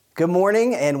Good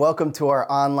morning and welcome to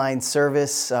our online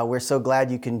service. We're so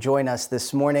glad you can join us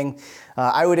this morning.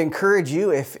 I would encourage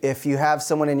you, if you have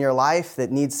someone in your life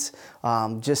that needs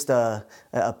just a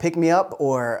pick-me-up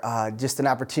or just an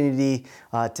opportunity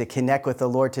to connect with the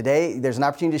Lord today, there's an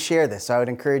opportunity to share this. So I would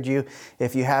encourage you,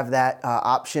 if you have that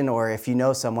option or if you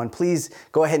know someone, please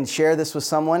go ahead and share this with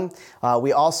someone.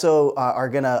 We also are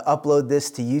going to upload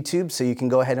this to YouTube, so you can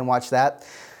go ahead and watch that.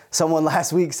 Someone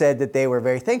last week said that they were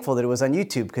very thankful that it was on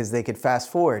YouTube because they could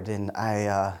fast forward, and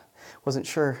I wasn't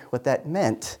sure what that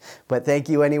meant, but thank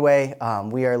you anyway.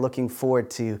 We are looking forward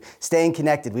to staying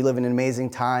connected. We live in an amazing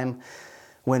time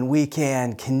when we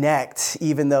can connect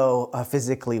even though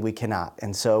physically we cannot.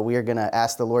 And so we are going to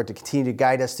ask the Lord to continue to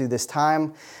guide us through this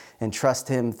time and trust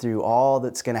Him through all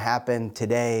that's going to happen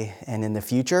today and in the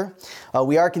future.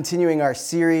 We are continuing our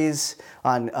series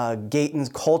on Gayton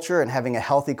Culture and having a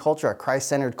healthy culture, a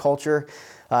Christ-centered culture.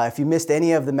 If you missed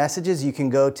any of the messages, you can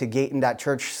go to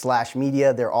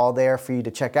gayton.church/media. They're all there for you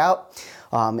to check out.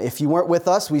 If you weren't with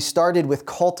us, we started with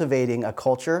cultivating a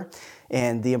culture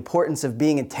and the importance of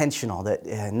being intentional, that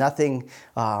nothing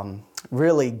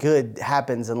really good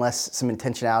happens unless some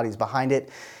intentionality is behind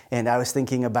it. And I was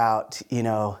thinking about,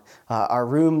 our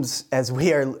rooms, as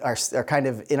we are kind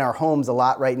of in our homes a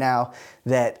lot right now,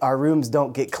 that our rooms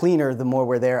don't get cleaner the more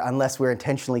we're there unless we're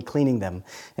intentionally cleaning them.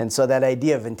 And so that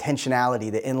idea of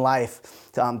intentionality, that in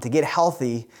life, to get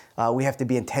healthy, we have to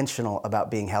be intentional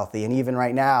about being healthy. And even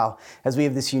right now, as we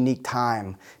have this unique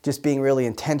time, just being really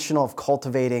intentional of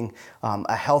cultivating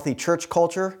a healthy church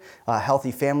culture, a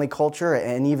healthy family culture,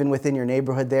 and even within your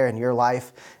neighborhood there in your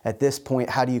life at this point,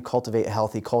 how do you cultivate a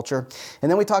healthy culture?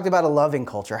 And then we talked about a loving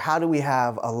culture. How do we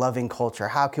have a loving culture?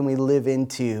 How can we live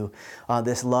into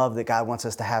this love that God wants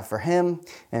us to have for Him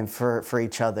and for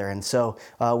each other? And so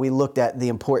we looked at the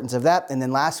importance of that. And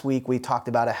then last week we talked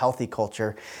about a healthy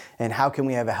culture and how can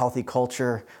we have a healthy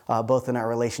culture both in our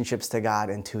relationships to God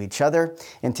and to each other.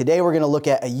 And today we're going to look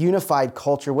at a unified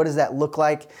culture. What does that look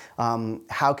like?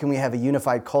 How can we have a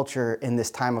unified culture in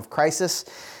this time of crisis?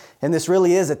 And this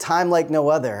really is a time like no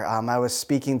other. I was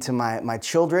speaking to my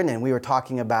children and we were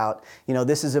talking about,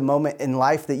 this is a moment in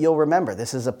life that you'll remember.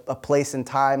 This is a place and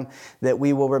time that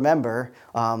we will remember.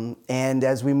 And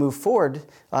as we move forward,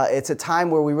 it's a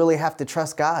time where we really have to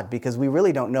trust God because we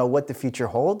really don't know what the future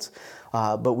holds,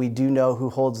 but we do know who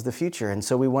holds the future. And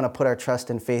so we want to put our trust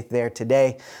and faith there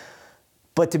today.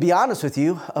 But to be honest with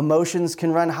you, emotions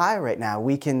can run high right now.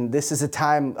 This is a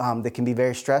time that can be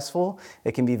very stressful.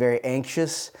 It can be very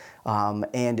anxious.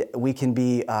 And we can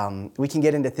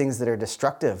get into things that are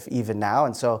destructive even now.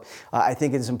 And so I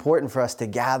think it's important for us to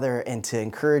gather and to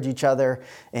encourage each other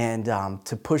and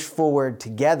to push forward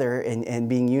together and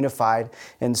being unified.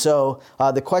 And so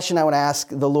the question I want to ask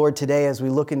the Lord today as we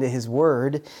look into His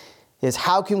Word is,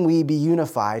 how can we be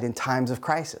unified in times of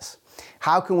crisis?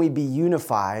 How can we be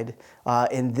unified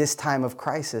in this time of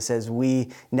crisis as we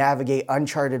navigate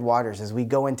uncharted waters, as we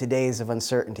go into days of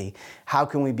uncertainty? How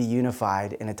can we be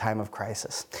unified in a time of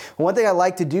crisis? Well, one thing I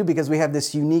like to do, because we have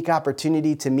this unique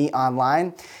opportunity to meet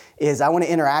online, is I want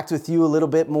to interact with you a little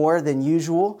bit more than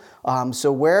usual.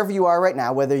 So wherever you are right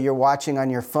now, whether you're watching on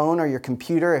your phone or your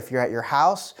computer, if you're at your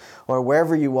house or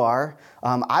wherever you are,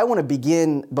 I want to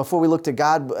begin, before we look to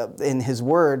God in His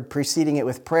Word, preceding it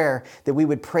with prayer, that we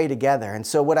would pray together. And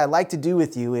so what I'd like to do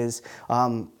with you is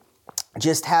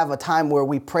just have a time where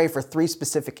we pray for 3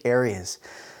 specific areas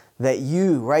that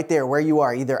you, right there where you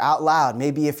are, either out loud,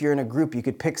 maybe if you're in a group, you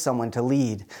could pick someone to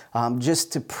lead,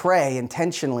 just to pray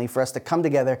intentionally for us to come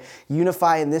together,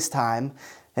 unify in this time,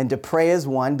 and to pray as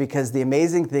one, because the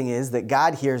amazing thing is that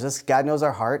God hears us, God knows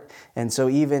our heart, and so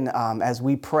even as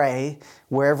we pray,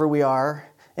 wherever we are,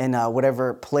 in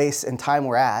whatever place and time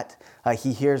we're at,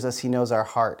 He hears us, He knows our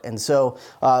heart. And so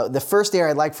the first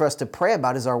area I'd like for us to pray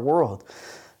about is our world.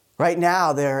 Right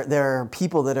now, there are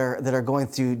people that are going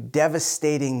through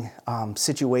devastating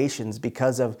situations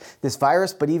because of this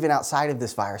virus, but even outside of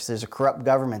this virus, there's a corrupt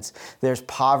governments, there's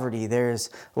poverty, there's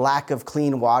lack of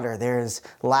clean water, there's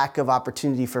lack of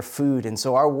opportunity for food. And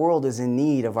so our world is in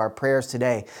need of our prayers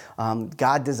today.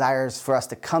 God desires for us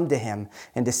to come to Him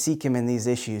and to seek Him in these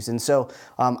issues. And so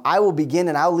I will begin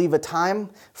and I'll leave a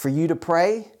time for you to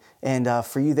pray. And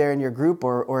for you there in your group,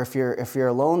 or if you're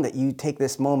alone, that you take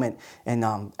this moment and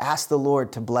ask the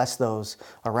Lord to bless those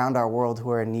around our world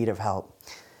who are in need of help.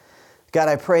 God,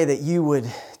 I pray that you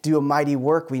would do a mighty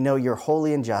work. We know you're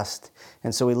holy and just,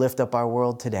 and so we lift up our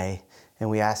world today,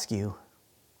 and we ask you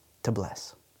to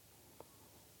bless.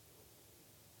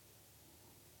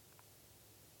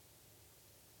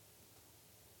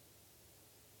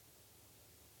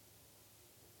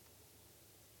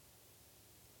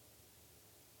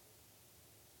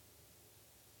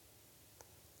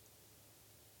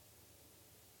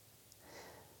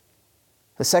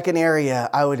 The second area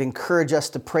I would encourage us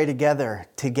to pray together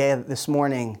this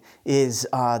morning is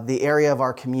the area of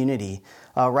our community.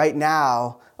 Right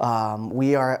now,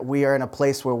 we are in a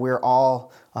place where we're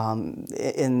all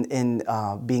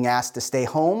being asked to stay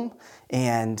home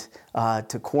and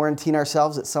to quarantine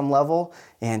ourselves at some level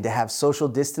and to have social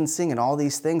distancing and all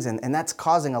these things. And that's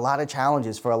causing a lot of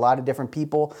challenges for a lot of different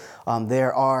people.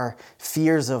 There are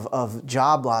fears of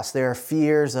job loss. There are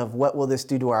fears of what will this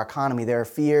do to our economy. There are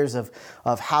fears of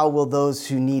how will those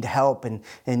who need help and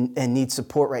need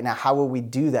support right now, how will we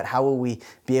do that? How will we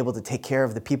be able to take care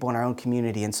of the people in our own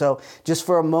community? And so just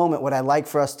for a moment, what I'd like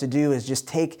for us to do is just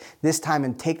take this time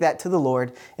and take that to the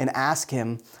Lord and ask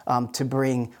Him to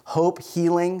bring hope,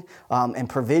 healing, and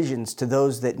provisions to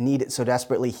those that need it so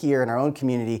desperately here in our own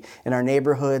community, in our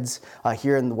neighborhoods,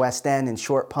 here in the West End, in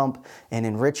Short Pump, and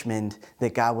in Richmond,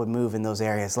 that God would move in those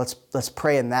areas. Let's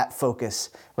pray in that focus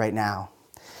right now.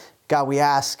 God, we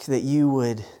ask that you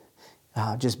would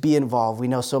just be involved. We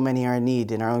know so many are in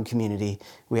need in our own community.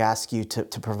 We ask you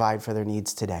to provide for their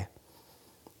needs today.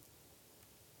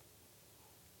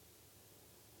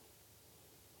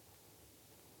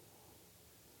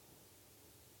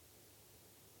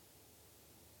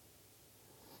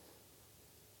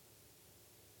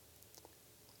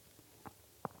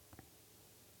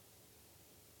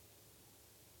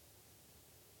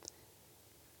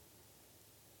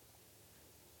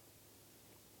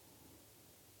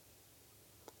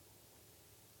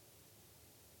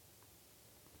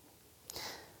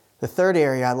 The third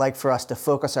area I'd like for us to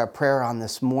focus our prayer on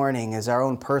this morning is our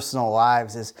own personal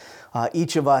lives. As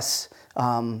each of us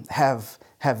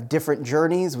have different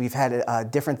journeys. We've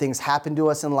had different things happen to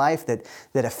us in life that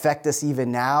affect us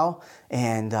even now.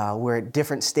 And we're at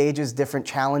different stages, different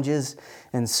challenges.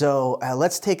 And so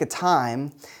let's take a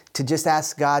time to just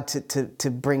ask God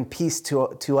to bring peace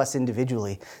to us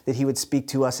individually, that He would speak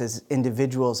to us as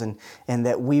individuals and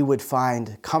that we would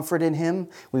find comfort in Him,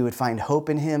 we would find hope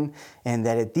in Him, and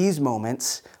that at these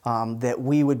moments that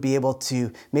we would be able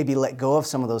to maybe let go of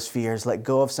some of those fears, let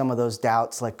go of some of those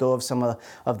doubts, let go of some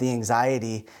of the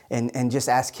anxiety, and just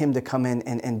ask Him to come in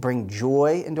and bring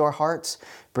joy into our hearts,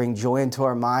 bring joy into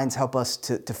our minds, help us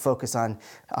to focus on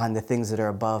the things that are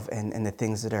above and the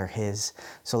things that are His.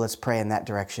 So let's pray in that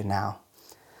direction now.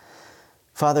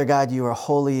 Father God, you are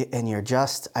holy and you're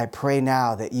just. I pray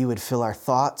now that you would fill our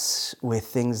thoughts with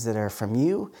things that are from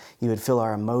you. You would fill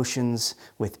our emotions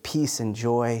with peace and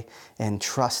joy and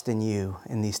trust in you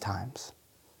in these times.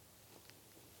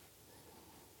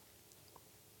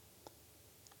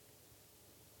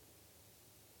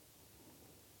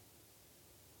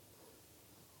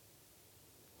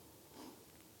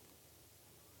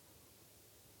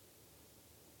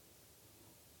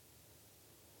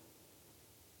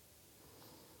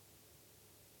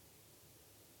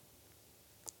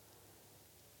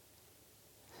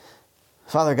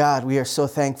 Father God, we are so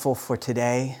thankful for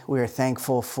today. We are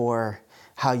thankful for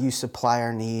how you supply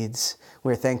our needs.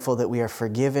 We are thankful that we are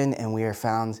forgiven and we are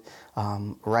found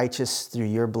righteous through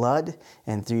your blood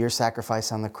and through your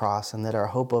sacrifice on the cross, and that our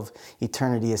hope of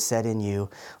eternity is set in you.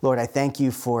 Lord, I thank you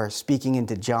for speaking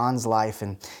into John's life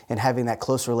and having that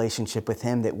close relationship with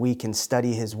him, that we can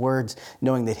study his words,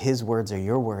 knowing that his words are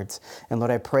your words. And Lord,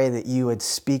 I pray that you would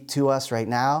speak to us right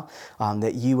now,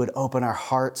 that you would open our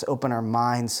hearts, open our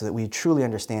minds so that we truly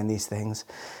understand these things.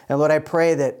 And Lord, I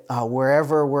pray that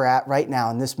wherever we're at right now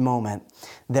in this moment,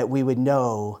 that we would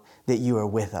know that you are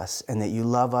with us and that you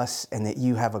love us and that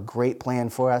you have a great plan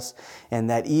for us, and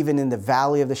that even in the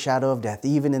valley of the shadow of death,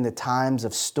 even in the times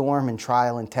of storm and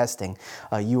trial and testing,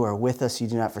 you are with us. You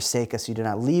do not forsake us. You do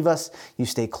not leave us. You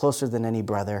stay closer than any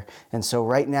brother. And so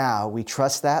right now we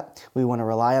trust that. We want to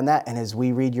rely on that. And as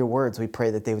we read your words, we pray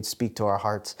that they would speak to our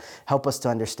hearts. Help us to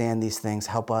understand these things.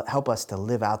 Help us to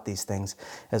live out these things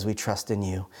as we trust in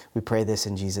you. We pray this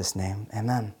in Jesus' name.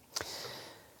 Amen.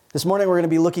 This morning we're going to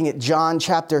be looking at John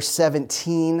chapter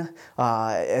 17.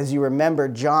 As you remember,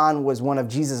 John was one of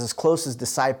Jesus' closest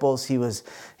disciples. He was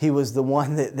the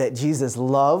one that Jesus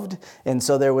loved. And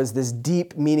so there was this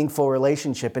deep, meaningful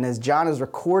relationship. And as John is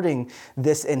recording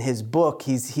this in his book,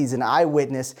 he's an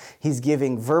eyewitness. He's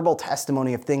giving verbal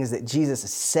testimony of things that Jesus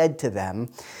said to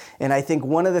them. And I think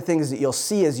one of the things that you'll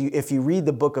see if you read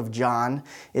the book of John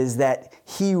is that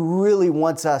he really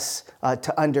wants us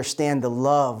to understand the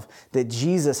love that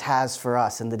Jesus Jesus has for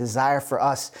us, and the desire for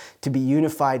us to be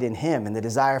unified in him, and the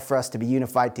desire for us to be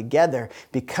unified together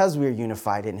because we're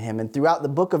unified in him. And throughout the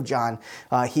book of John,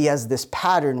 he has this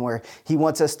pattern where he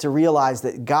wants us to realize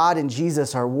that God and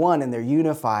Jesus are one and they're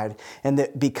unified, and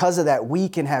that because of that, we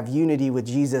can have unity with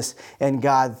Jesus and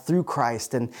God through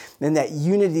Christ. And that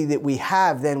unity that we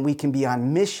have, then we can be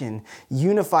on mission,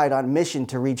 unified on mission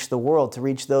to reach the world, to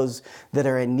reach those that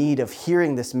are in need of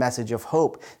hearing this message of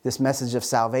hope, this message of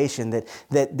salvation,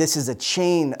 that this is a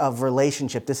chain of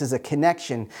relationship. This is a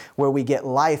connection where we get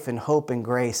life and hope and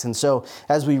grace. And so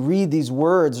as we read these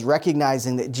words,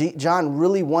 recognizing that John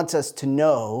really wants us to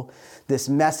know this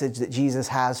message that Jesus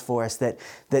has for us, that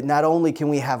not only can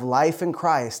we have life in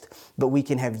Christ, but we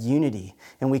can have unity,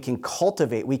 and we can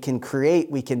cultivate, we can create,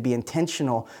 we can be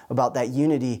intentional about that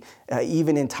unity,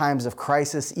 even in times of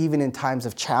crisis, even in times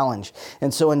of challenge.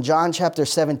 And so in John chapter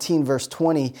 17, verse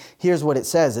 20, here's what it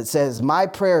says. It says, "My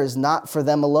prayer is not for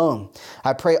them alone.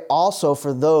 I pray also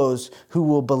for those who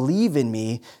will believe in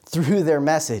me through their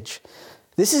message."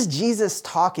 This is Jesus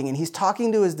talking, and he's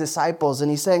talking to his disciples, and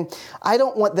he's saying, I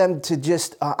don't want them to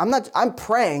just, I'm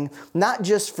praying not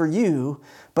just for you,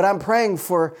 but I'm praying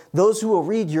for those who will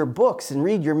read your books and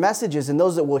read your messages, and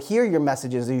those that will hear your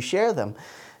messages as you share them.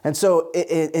 And so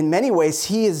in many ways,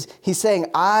 he's saying,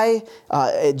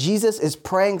 Jesus is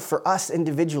praying for us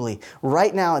individually.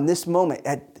 Right now, in this moment,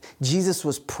 Jesus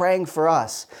was praying for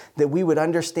us that we would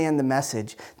understand the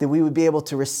message, that we would be able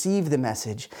to receive the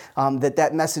message,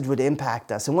 that message would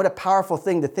impact us. And what a powerful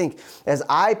thing to think. As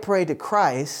I pray to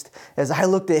Christ, as I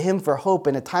looked at him for hope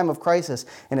in a time of crisis,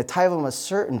 in a time of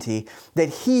uncertainty, that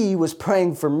he was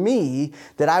praying for me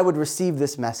that I would receive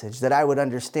this message, that I would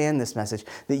understand this message,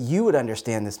 that you would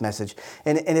understand this message.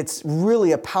 And it's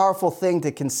really a powerful thing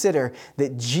to consider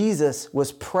that Jesus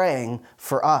was praying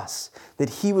for us, that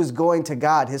he was going to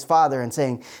God, his Father, and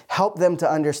saying, help them to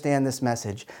understand this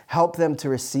message. Help them to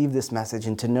receive this message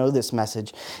and to know this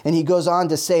message. And he goes on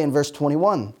to say in verse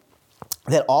 21,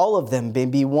 that all of them may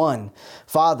be one.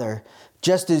 Father,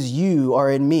 just as you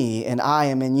are in me and I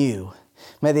am in you,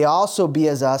 may they also be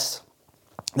as us,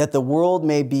 that the world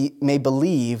may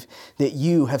believe that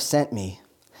you have sent me.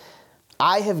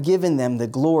 I have given them the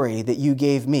glory that you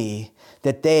gave me,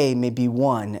 that they may be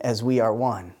one as we are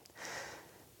one.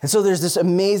 And so there's this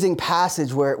amazing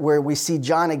passage where we see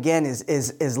John again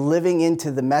is living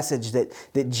into the message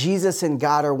that Jesus and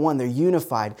God are one. They're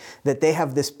unified, that they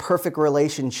have this perfect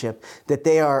relationship, that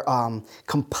they are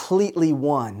completely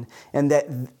one, and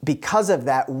that because of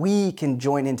that, we can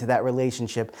join into that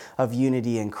relationship of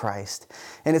unity in Christ.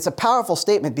 And it's a powerful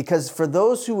statement because for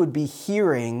those who would be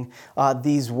hearing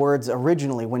these words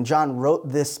originally, when John wrote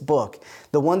this book,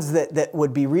 the ones that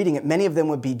would be reading it, many of them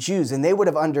would be Jews, and they would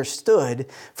have understood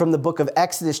from the book of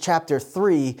Exodus chapter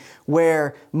 3,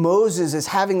 where Moses is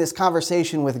having this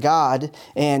conversation with God,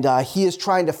 and he is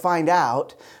trying to find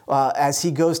out, as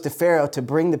he goes to Pharaoh to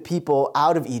bring the people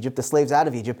out of Egypt, the slaves out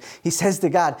of Egypt, he says to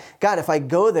God, if I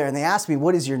go there and they ask me,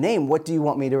 what is your name? What do you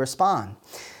want me to respond?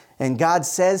 And God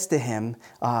says to him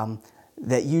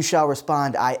that you shall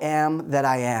respond, I am that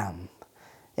I am.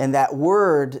 And that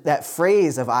word, that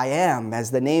phrase of I am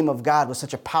as the name of God was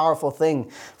such a powerful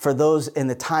thing for those in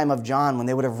the time of John when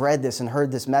they would have read this and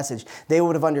heard this message. They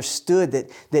would have understood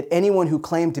that anyone who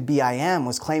claimed to be I am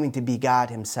was claiming to be God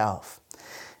himself.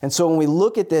 And so when we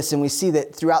look at this and we see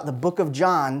that throughout the book of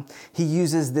John, he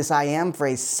uses this I am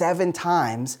phrase 7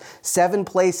 times, 7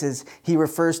 places he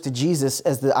refers to Jesus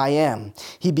as the I am.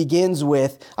 He begins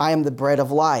with, I am the bread of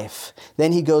life.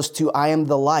 Then he goes to, I am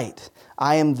the light.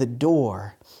 I am the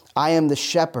door. I am the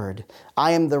shepherd.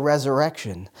 I am the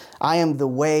resurrection. I am the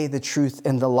way, the truth,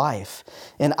 and the life.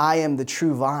 And I am the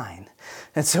true vine.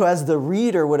 And so as the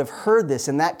reader would have heard this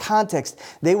in that context,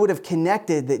 they would have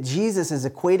connected that Jesus is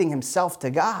equating himself to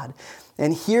God.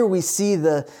 And here we see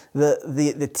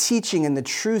the teaching and the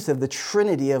truth of the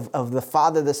Trinity of the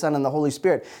Father, the Son, and the Holy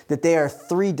Spirit, that they are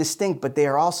 3 distinct, but they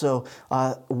are also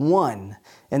one.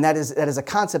 And that is a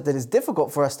concept that is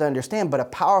difficult for us to understand, but a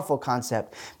powerful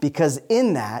concept, because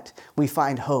in that we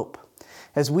find hope.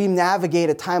 As we navigate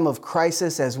a time of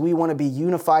crisis, as we want to be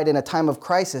unified in a time of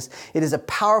crisis, it is a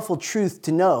powerful truth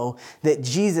to know that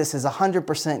Jesus is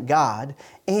 100% God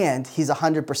and he's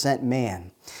 100%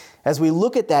 man. As we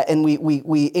look at that and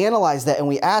we analyze that and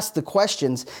we ask the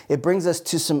questions, it brings us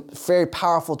to some very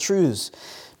powerful truths.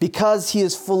 Because he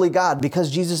is fully God, because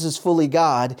Jesus is fully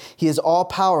God, he is all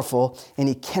powerful and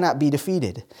he cannot be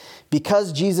defeated.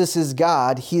 Because Jesus is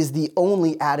God, he is the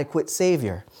only adequate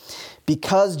Savior.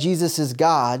 Because Jesus is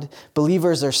God,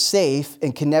 believers are safe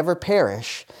and can never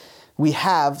perish. We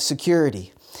have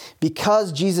security.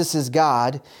 Because Jesus is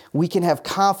God, we can have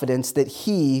confidence that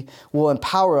he will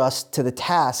empower us to the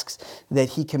tasks that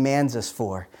he commands us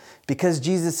for. Because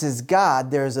Jesus is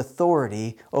God, there is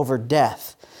authority over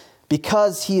death.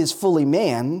 Because he is fully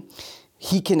man,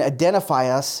 he can identify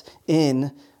us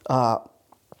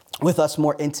with us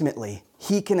more intimately.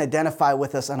 He can identify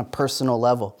with us on a personal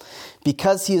level.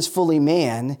 Because he is fully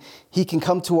man, he can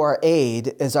come to our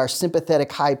aid as our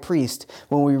sympathetic high priest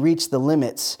when we reach the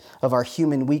limits of our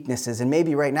human weaknesses. And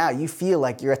maybe right now you feel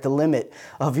like you're at the limit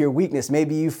of your weakness.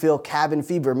 Maybe you feel cabin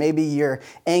fever. Maybe you're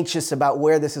anxious about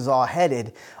where this is all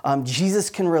headed.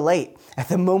 Jesus can relate. At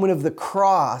the moment of the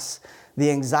cross, the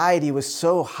anxiety was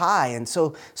so high and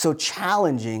so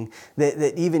challenging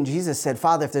that even Jesus said,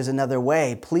 Father, if there's another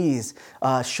way, please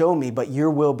show me, but your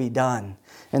will be done.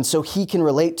 And so he can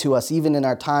relate to us even in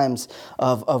our times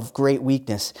of great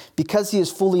weakness. Because he is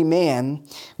fully man,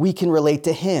 we can relate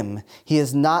to him. He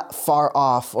is not far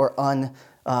off or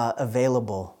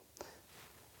unavailable.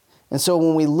 And so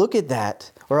when we look at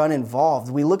that, or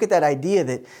uninvolved, we look at that idea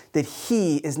that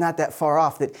he is not that far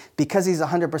off, that because he's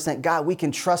 100% God, we can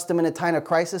trust him in a time of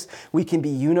crisis. We can be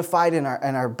unified in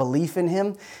our belief in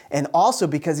him. And also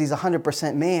because he's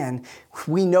 100% man,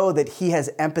 we know that he has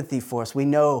empathy for us. We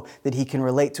know that he can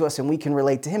relate to us and we can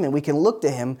relate to him. And we can look to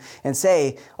him and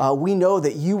say, we know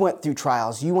that you went through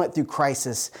trials, you went through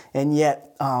crisis, and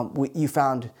yet you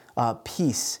found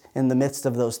peace in the midst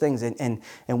of those things. And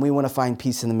we want to find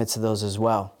peace in the midst of those as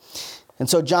well. And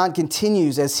so John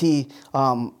continues as he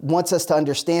wants us to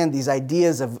understand these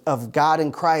ideas of God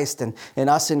in Christ and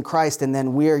us in Christ, and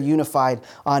then we're unified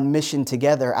on mission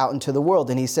together out into the world.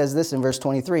 And he says this in verse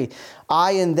 23,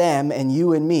 I and them and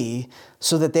you and me,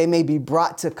 so that they may be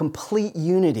brought to complete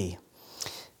unity.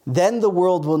 Then the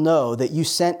world will know that you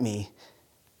sent me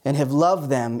and have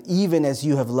loved them even as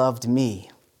you have loved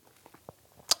me.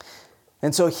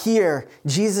 And so here,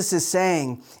 Jesus is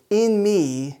saying, in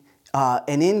me,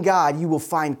 and in God, you will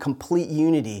find complete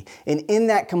unity. And in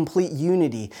that complete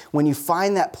unity, when you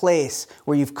find that place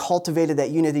where you've cultivated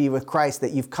that unity with Christ,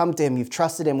 that you've come to him, you've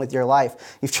trusted him with your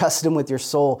life, you've trusted him with your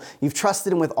soul, you've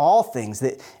trusted him with all things,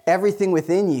 that everything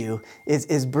within you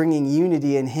is bringing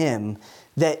unity in him,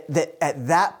 that at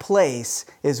that place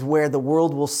is where the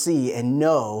world will see and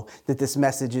know that this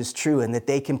message is true and that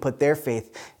they can put their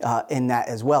faith in that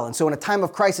as well. And so in a time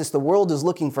of crisis, the world is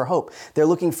looking for hope. They're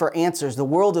looking for answers. The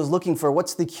world is looking for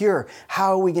what's the cure?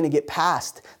 How are we going to get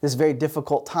past this very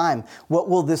difficult time? What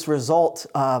will this result?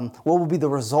 What will be the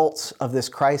results of this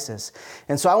crisis?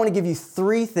 And so I want to give you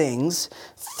three things,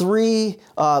 three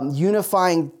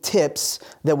unifying tips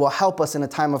that will help us in a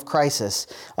time of crisis.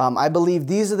 I believe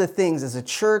these are the things as a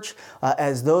church,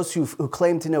 as those who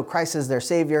claim to know Christ as their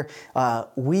Savior,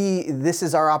 this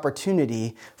is our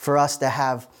opportunity for us to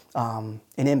have an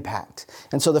impact.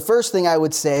 And so the first thing I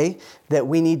would say that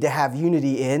we need to have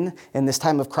unity in this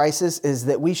time of crisis is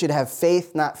that we should have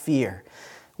faith, not fear.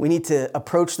 We need to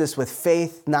approach this with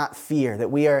faith, not fear,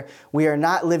 that we are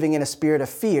not living in a spirit of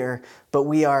fear, but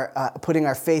we are putting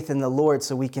our faith in the Lord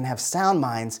so we can have sound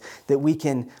minds, that we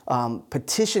can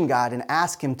petition God and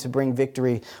ask him to bring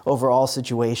victory over all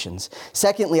situations.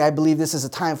 Secondly, I believe this is a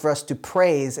time for us to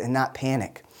praise and not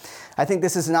panic. I think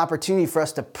this is an opportunity for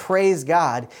us to praise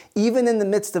God even in the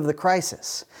midst of the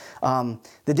crisis.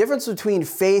 The difference between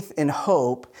faith and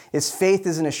hope is faith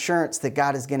is an assurance that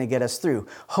God is going to get us through.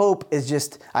 Hope is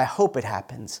just, I hope it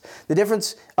happens. The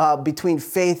difference between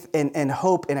faith and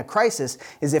hope in a crisis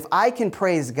is if I can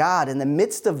praise God in the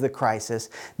midst of the crisis,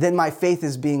 then my faith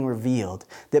is being revealed.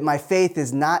 That my faith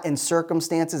is not in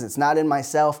circumstances, it's not in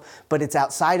myself, but it's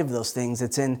outside of those things.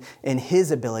 It's in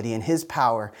his ability and his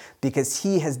power, because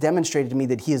he has demonstrated to me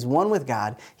that he is one with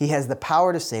God. He has the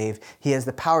power to save. He has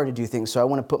the power to do things. So I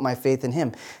want to put my faith in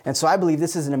him. And so I believe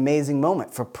this is an amazing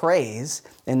moment for praise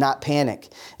and not panic.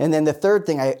 And then the third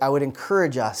thing I would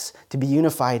encourage us to be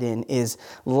unified in is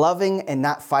loving and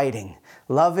not fighting.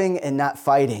 Loving and not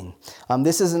fighting.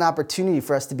 This is an opportunity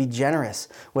for us to be generous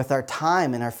with our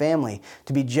time and our family,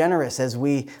 to be generous as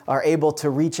we are able to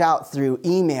reach out through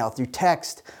email, through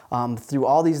text, through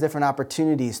all these different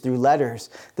opportunities, through letters,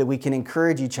 that we can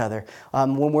encourage each other.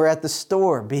 When we're at the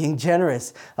store, being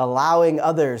generous, allowing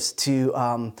others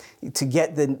to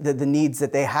get the needs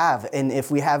that they have. And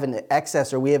if we have an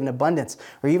excess or we have an abundance,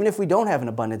 or even if we don't have an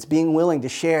abundance, being willing to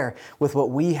share with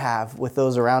what we have with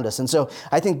those around us. And so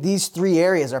I think these three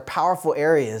areas are powerful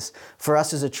areas for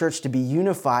us as a church to be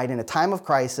unified in a time of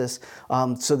crisis,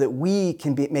 so that we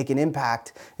can make an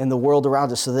impact in the world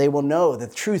around us, so they will know the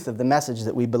truth of the message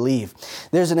that we believe.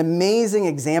 There's an amazing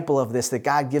example of this that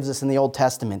God gives us in the Old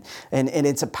Testament. And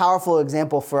it's a powerful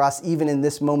example for us even in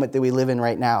this moment that we live in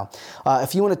right now.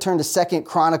 If you want to turn to 2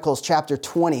 Chronicles chapter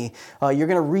 20, you're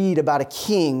going to read about a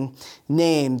king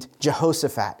named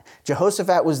Jehoshaphat.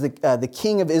 Jehoshaphat was the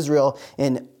king of Israel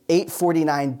in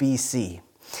 849 BC.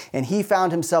 And he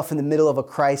found himself in the middle of a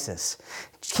crisis.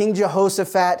 King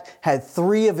Jehoshaphat had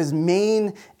 3 of his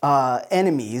main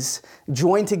enemies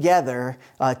join together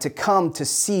to come to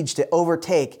siege, to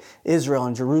overtake Israel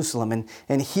and Jerusalem.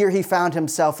 And here he found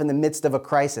himself in the midst of a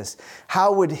crisis.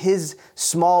 How would his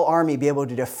small army be able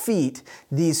to defeat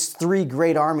these 3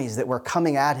 great armies that were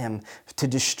coming at him to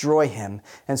destroy him?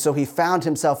 And so he found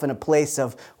himself in a place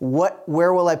of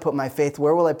where will I put my faith?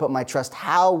 Where will I put my trust?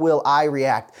 How will I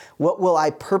react? What will I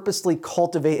purposely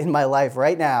cultivate in my life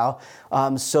right now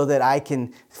so that I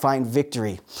can find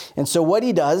victory? And so what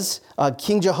he does,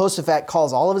 King Jehoshaphat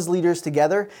calls all of his leaders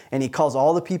together, and he calls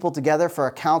all the people together for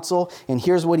a council. And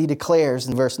here's what he declares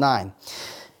in verse 9.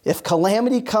 If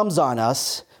calamity comes on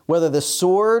us, whether the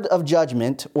sword of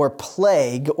judgment or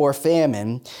plague or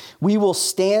famine, we will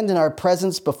stand in our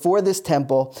presence before this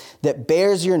temple that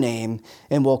bears your name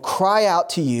and will cry out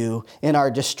to you in our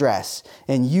distress,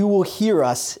 and you will hear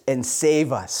us and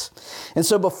save us. And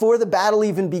so before the battle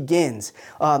even begins,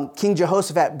 King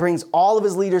Jehoshaphat brings all of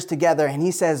his leaders together and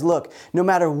he says, look, no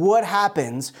matter what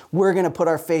happens, we're going to put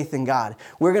our faith in God.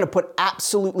 We're going to put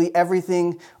absolutely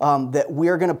everything that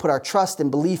we're going to put our trust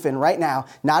and belief in right now,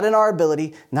 not in our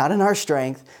ability, not in our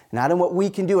strength, not in what we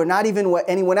can do, or not even what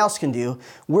anyone else can do.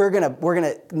 We're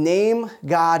gonna name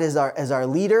God as our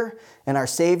leader and our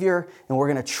Savior, and we're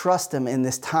gonna trust Him in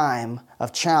this time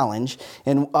of challenge.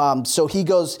 And so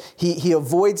he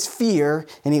avoids fear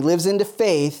and he lives into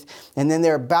faith. And then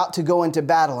they're about to go into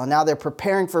battle, and now they're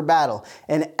preparing for battle.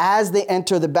 And as they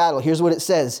enter the battle, here's what it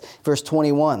says, verse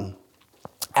 21.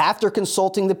 After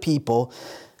consulting the people,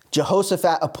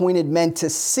 Jehoshaphat appointed men to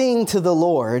sing to the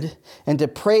Lord and to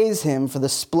praise him for the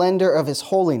splendor of his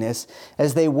holiness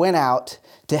as they went out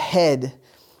at the head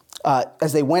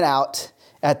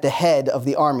of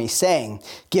the army, saying,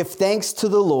 "Give thanks to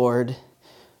the Lord,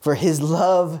 for his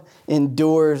love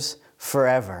endures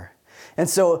forever." And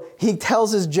so he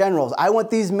tells his generals, I want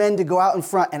these men to go out in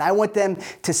front and I want them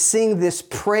to sing this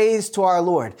praise to our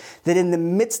Lord, that in the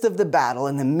midst of the battle,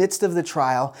 in the midst of the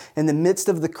trial, in the midst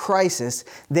of the crisis,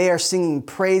 they are singing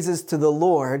praises to the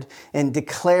Lord and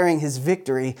declaring his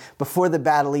victory before the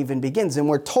battle even begins. And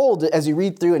we're told, as you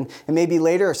read through, and maybe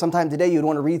later or sometime today, you'd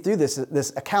want to read through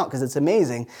this account because it's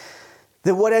amazing,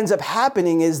 that what ends up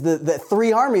happening is the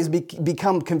 3 armies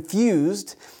become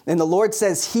confused, and the Lord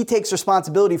says he takes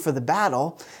responsibility for the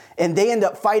battle, and they end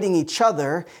up fighting each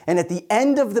other. And at the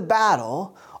end of the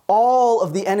battle, all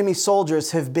of the enemy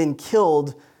soldiers have been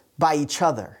killed by each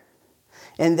other.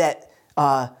 And that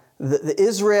the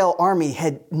Israel army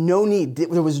had no need.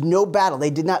 There was no battle.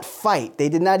 They did not fight. They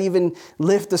did not even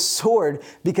lift a sword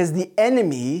because the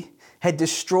enemy had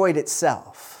destroyed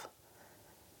itself.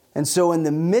 And so in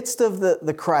the midst of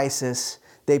the crisis,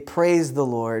 they praised the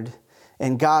Lord,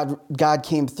 and God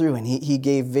came through and he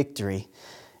gave victory.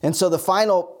 And so the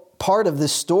final part of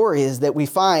this story is that we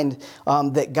find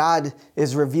that God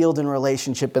is revealed in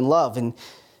relationship and love. And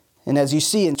as you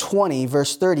see in 20,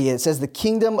 verse 30, it says, the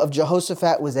kingdom of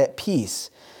Jehoshaphat was at peace,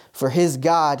 for his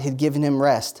God had given him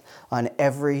rest on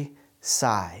every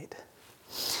side.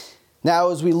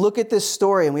 Now, as we look at this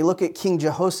story and we look at King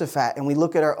Jehoshaphat and we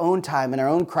look at our own time and our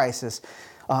own crisis,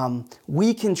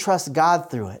 we can trust God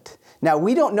through it. Now,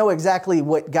 we don't know exactly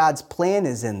what God's plan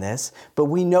is in this, but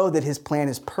we know that his plan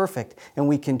is perfect and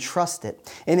we can trust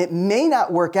it. And it may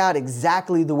not work out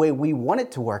exactly the way we want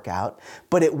it to work out,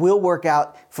 but it will work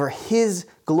out for his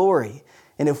glory.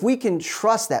 And if we can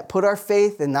trust that, put our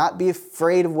faith and not be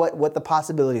afraid of what the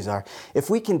possibilities are, if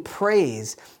we can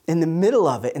praise in the middle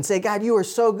of it and say, God, you are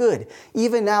so good.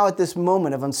 Even now at this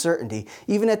moment of uncertainty,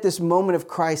 even at this moment of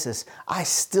crisis, I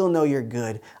still know you're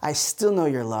good. I still know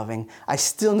you're loving. I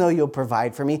still know you'll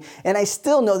provide for me. And I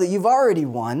still know that you've already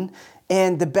won.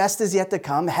 And the best is yet to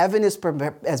come. Heaven has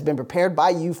been prepared by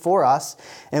you for us.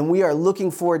 And we are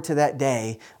looking forward to that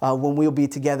day when we'll be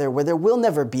together, where there will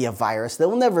never be a virus. There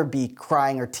will never be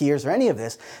crying or tears or any of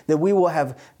this. That we will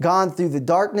have gone through the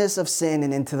darkness of sin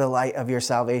and into the light of your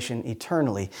salvation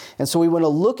eternally. And so we want to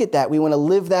look at that. We want to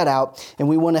live that out. And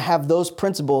we want to have those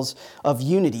principles of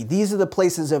unity. These are the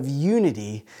places of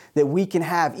unity that we can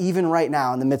have even right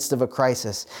now in the midst of a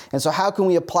crisis. And so how can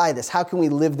we apply this? How can we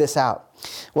live this out?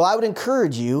 Well, I would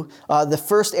encourage you, the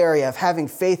first area of having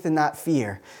faith and not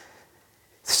fear.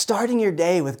 starting your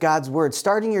day with God's word,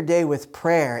 starting your day with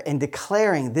prayer and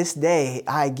declaring, this day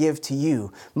I give to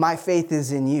you. My faith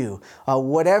is in you.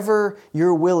 Whatever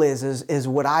your will is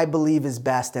what I believe is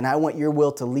best. And I want your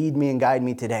will to lead me and guide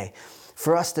me today.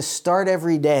 For us to start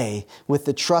every day with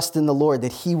the trust in the Lord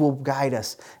that He will guide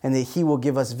us and that He will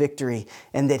give us victory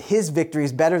and that His victory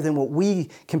is better than what we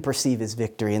can perceive as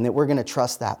victory and that we're going to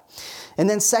trust that. And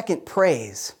then second,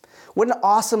 praise. What an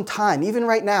awesome time, even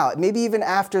right now, maybe even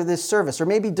after this service or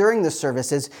maybe during this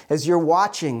service as you're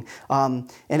watching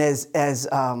and as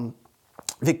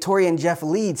Victoria and Jeff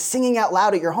lead, singing out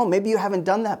loud at your home. Maybe you haven't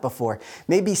done that before.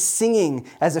 Maybe singing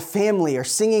as a family or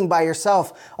singing by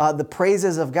yourself the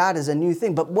praises of God is a new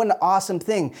thing. But what an awesome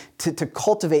thing to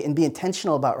cultivate and be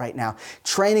intentional about right now.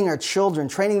 Training our children,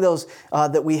 training those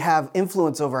that we have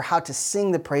influence over how to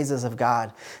sing the praises of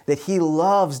God, that He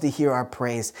loves to hear our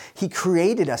praise. He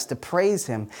created us to praise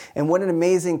Him. And what an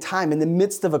amazing time in the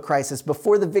midst of a crisis,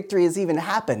 before the victory has even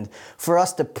happened, for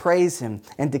us to praise Him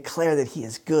and declare that He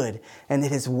is good and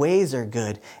that His ways are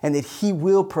good and that He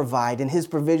will provide and His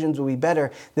provisions will be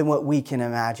better than what we can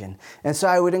imagine. And so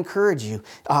I would encourage you,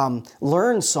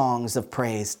 learn songs of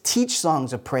praise, teach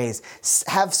songs of praise,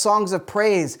 have songs of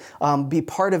praise be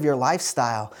part of your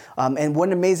lifestyle. And what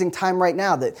an amazing time right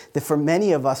now that for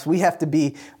many of us, we have to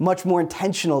be much more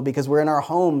intentional because we're in our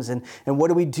homes and what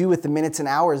do we do with the minutes and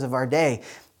hours of our day?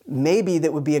 Maybe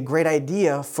that would be a great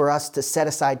idea for us to set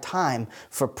aside time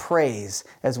for praise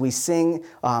as we sing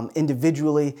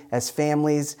individually, as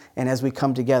families, and as we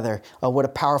come together. What a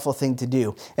powerful thing to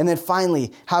do. And then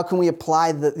finally, how can we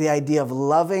apply the idea of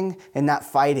loving and not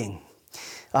fighting?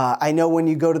 I know when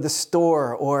you go to the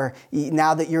store or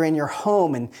now that you're in your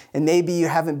home and maybe you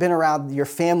haven't been around your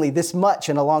family this much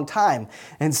in a long time.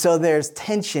 And so there's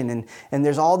tension and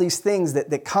there's all these things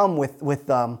that come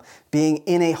with being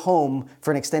in a home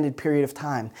for an extended period of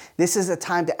time. This is a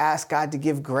time to ask God to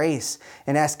give grace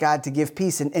and ask God to give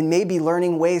peace and maybe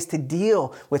learning ways to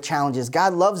deal with challenges.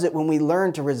 God loves it when we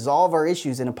learn to resolve our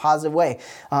issues in a positive way.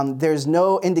 There's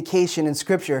no indication in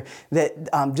Scripture that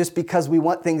just because we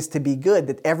want things to be good,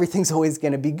 that everything's always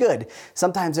going to be good.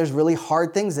 Sometimes there's really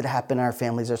hard things that happen in our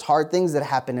families. There's hard things that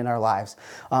happen in our lives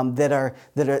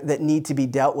that need to be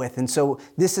dealt with. And so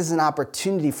this is an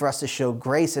opportunity for us to show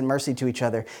grace and mercy to each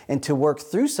other and to work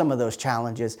through some of those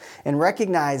challenges and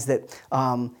recognize that,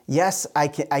 yes, I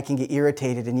can get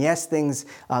irritated and yes, things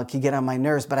can get on my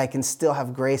nerves, but I can still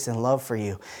have grace and love for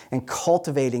you and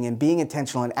cultivating and being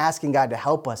intentional and asking God to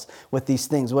help us with these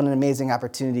things. What an amazing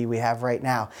opportunity we have right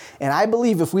now. And I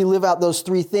believe if we live out those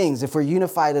three things, if we're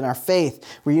unified in our faith,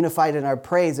 we're unified in our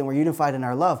praise, and we're unified in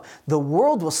our love, the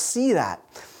world will see that.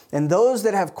 And those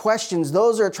that have questions,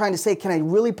 those that are trying to say, can I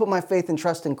really put my faith and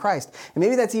trust in Christ? And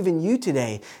maybe that's even you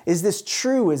today. Is this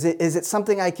true? Is it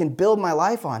something I can build my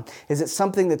life on? Is it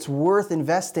something that's worth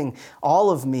investing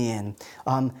all of me in?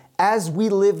 As we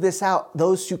live this out,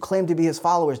 those who claim to be His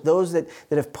followers, those that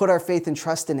have put our faith and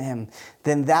trust in Him,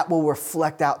 then that will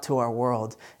reflect out to our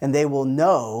world. And they will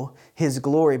know His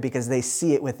glory because they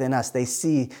see it within us. They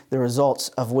see the results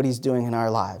of what He's doing in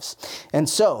our lives. And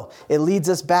so it leads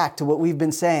us back to what we've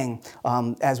been saying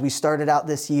as we started out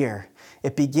this year.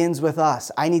 It begins with us.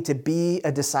 I need to be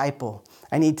a disciple.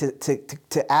 I need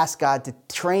to ask God to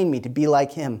train me to be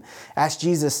like Him. Ask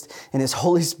Jesus and His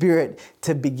Holy Spirit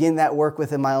to begin that work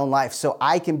within my own life so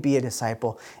I can be a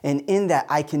disciple. And in that,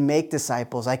 I can make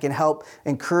disciples. I can help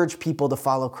encourage people to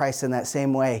follow Christ in that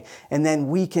same way. And then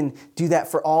we can do that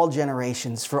for all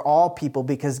generations, for all people,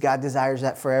 because God desires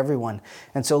that for everyone.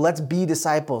 And so let's be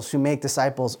disciples who make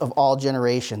disciples of all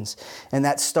generations. And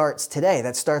that starts today.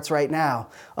 That starts right now.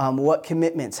 What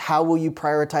commitments? How will you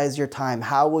prioritize your time?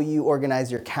 How will you organize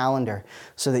your calendar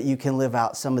so that you can live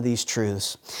out some of these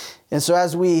truths? And so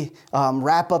as we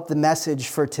wrap up the message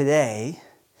for today,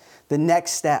 the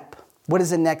next step. What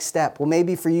is the next step? Well,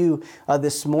 maybe for you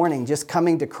this morning, just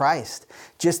coming to Christ,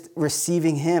 just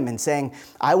receiving Him and saying,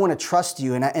 I want to trust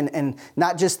you. And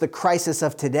not just the crisis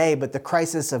of today, but the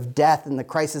crisis of death and the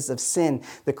crisis of sin,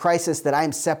 the crisis that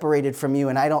I'm separated from you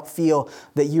and I don't feel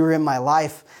that you're in my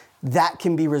life. That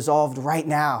can be resolved right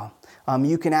now.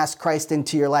 You can ask Christ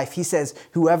into your life. He says,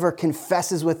 whoever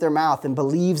confesses with their mouth and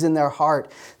believes in their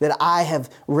heart that I have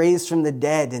raised from the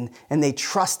dead and they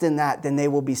trust in that, then they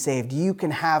will be saved. You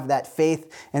can have that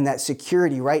faith and that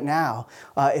security right now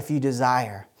if you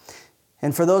desire.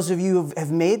 And for those of you who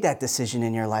have made that decision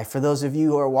in your life, for those of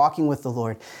you who are walking with the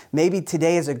Lord, maybe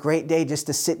today is a great day just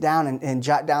to sit down and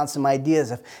jot down some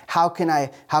ideas of how can I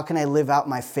live out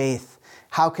my faith?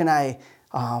 How can I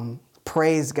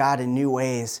praise God in new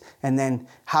ways? And then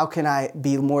how can I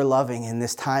be more loving in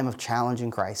this time of challenge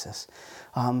and crisis?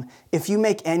 If you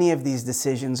make any of these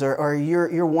decisions or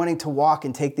you're wanting to walk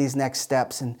and take these next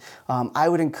steps, and I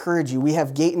would encourage you, we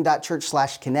have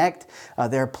Gayton.church/connect.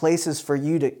 There are places for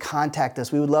you to contact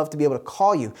us. We would love to be able to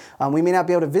call you. We may not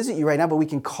be able to visit you right now, but we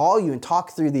can call you and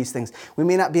talk through these things. We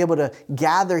may not be able to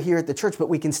gather here at the church, but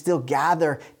we can still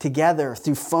gather together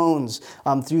through phones,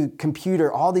 through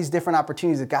computer, all these different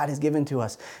opportunities that God has given to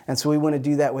us. And so we want to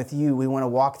do that with you. We want to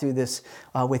walk through this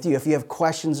with you. If you have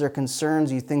questions or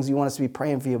concerns, things you want us to be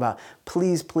praying for you about,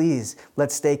 please,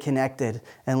 let's stay connected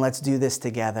and let's do this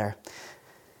together.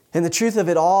 And the truth of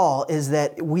it all is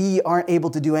that we aren't able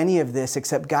to do any of this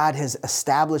except God has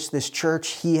established this church.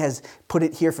 He has put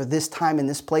it here for this time in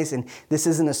this place, and this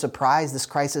isn't a surprise. This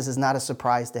crisis is not a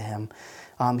surprise to him.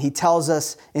 He tells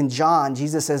us in John,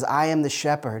 Jesus says, I am the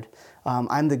shepherd.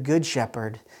 I'm the good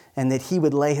shepherd, and that he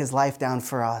would lay his life down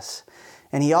for us.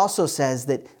 And he also says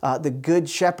that the good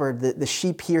shepherd, the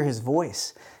sheep hear his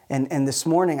voice. And this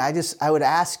morning, I would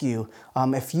ask you,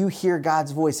 if you hear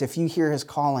God's voice, if you hear his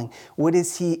calling, what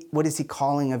is he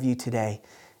calling of you today?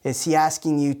 Is he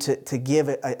asking you to give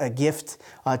a gift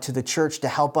to the church to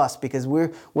help us? Because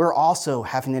we're also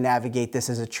having to navigate this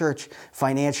as a church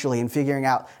financially and figuring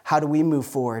out how do we move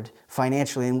forward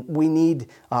financially. And we need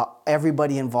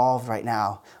everybody involved right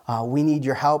now. We need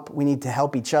your help. We need to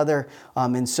help each other.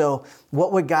 And so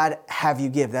what would God have you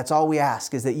give? That's all we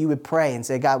ask, is that you would pray and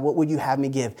say, God, what would you have me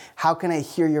give? How can I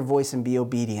hear your voice and be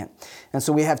obedient? And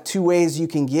so we have two ways you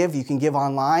can give. You can give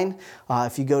online.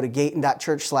 If you go to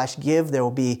Gayton.church/give, there will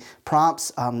be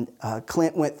prompts.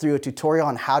 Clint went through a tutorial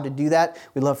on how to do that.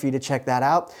 We'd love for you to check that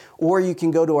out. Or you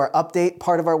can go to our update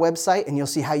part of our website and you'll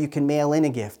see how you can mail in a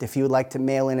gift. If you would like to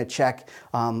mail in a check,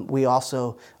 we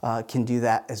also can do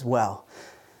that as well.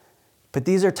 But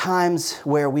these are times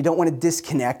where we don't want to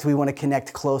disconnect. We want to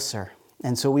connect closer.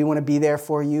 And so we want to be there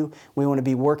for you. We want to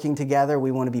be working together.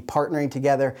 We want to be partnering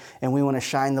together. And we want to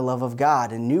shine the love of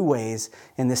God in new ways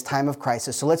in this time of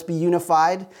crisis. So let's be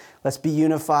unified. Let's be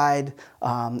unified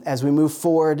as we move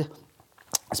forward.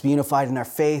 Let's be unified in our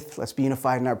faith. Let's be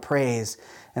unified in our praise.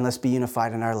 And let's be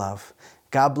unified in our love.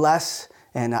 God bless.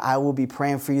 And I will be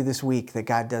praying for you this week that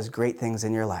God does great things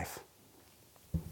in your life.